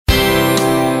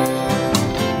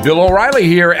Bill O'Reilly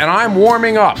here, and I'm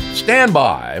warming up. Stand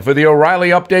by for the O'Reilly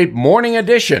Update Morning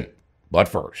Edition. But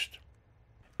first,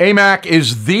 AMAC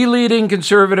is the leading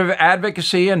conservative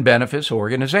advocacy and benefits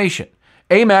organization.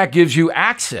 AMAC gives you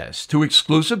access to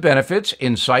exclusive benefits,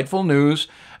 insightful news,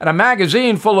 and a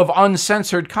magazine full of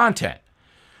uncensored content.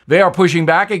 They are pushing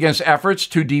back against efforts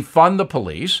to defund the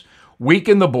police,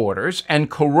 weaken the borders, and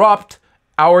corrupt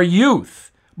our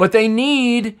youth. But they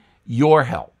need your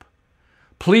help.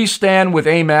 Please stand with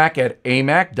AMAC at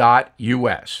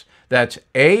amac.us. That's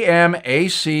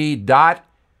amac.us.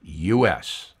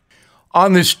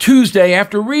 On this Tuesday,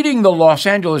 after reading the Los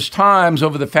Angeles Times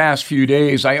over the past few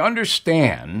days, I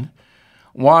understand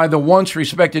why the once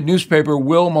respected newspaper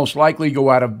will most likely go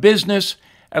out of business,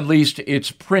 at least its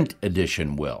print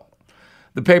edition will.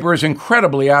 The paper is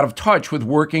incredibly out of touch with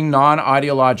working,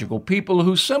 non-ideological people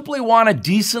who simply want a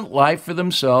decent life for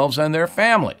themselves and their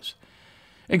families.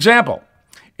 Example,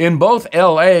 in both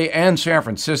LA and San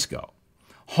Francisco,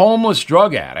 homeless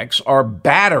drug addicts are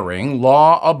battering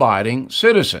law-abiding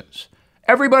citizens.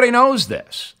 Everybody knows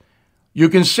this. You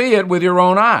can see it with your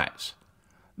own eyes.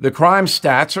 The crime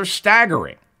stats are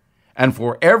staggering, and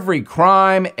for every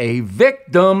crime, a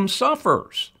victim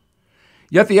suffers.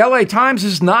 Yet the LA Times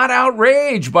is not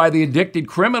outraged by the addicted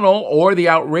criminal or the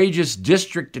outrageous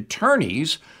district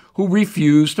attorneys who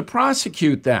refuse to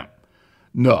prosecute them.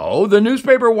 No, the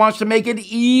newspaper wants to make it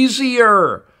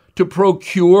easier to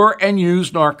procure and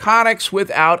use narcotics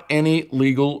without any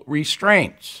legal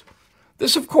restraints.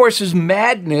 This, of course, is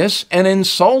madness and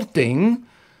insulting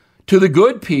to the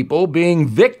good people being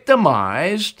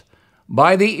victimized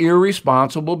by the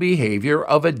irresponsible behavior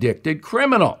of addicted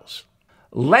criminals.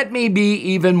 Let me be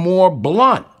even more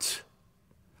blunt.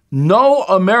 No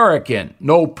American,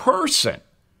 no person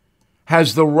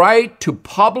has the right to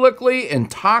publicly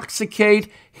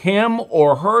intoxicate him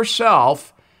or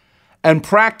herself and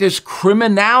practice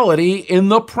criminality in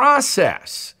the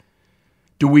process.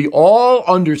 Do we all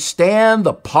understand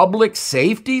the public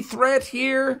safety threat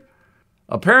here?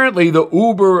 Apparently, the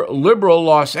uber-liberal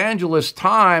Los Angeles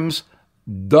Times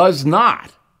does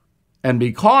not. And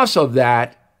because of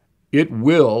that, it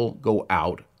will go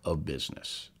out of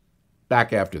business.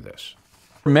 Back after this.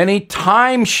 Many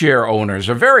timeshare owners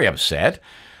are very upset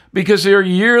because their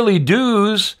yearly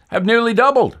dues have nearly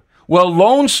doubled. Well,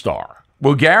 Lone Star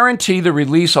will guarantee the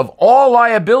release of all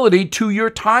liability to your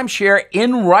timeshare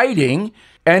in writing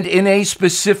and in a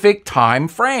specific time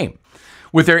frame.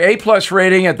 With their A+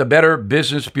 rating at the Better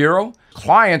Business Bureau,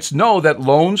 clients know that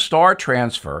Lone Star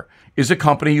Transfer is a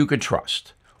company you can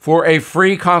trust. For a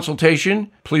free consultation,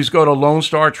 please go to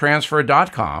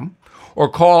LoneStarTransfer.com or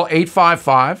call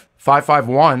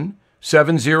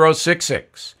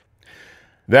 855-551-7066.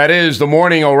 That is the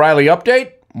Morning O'Reilly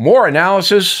Update. More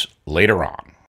analysis later on.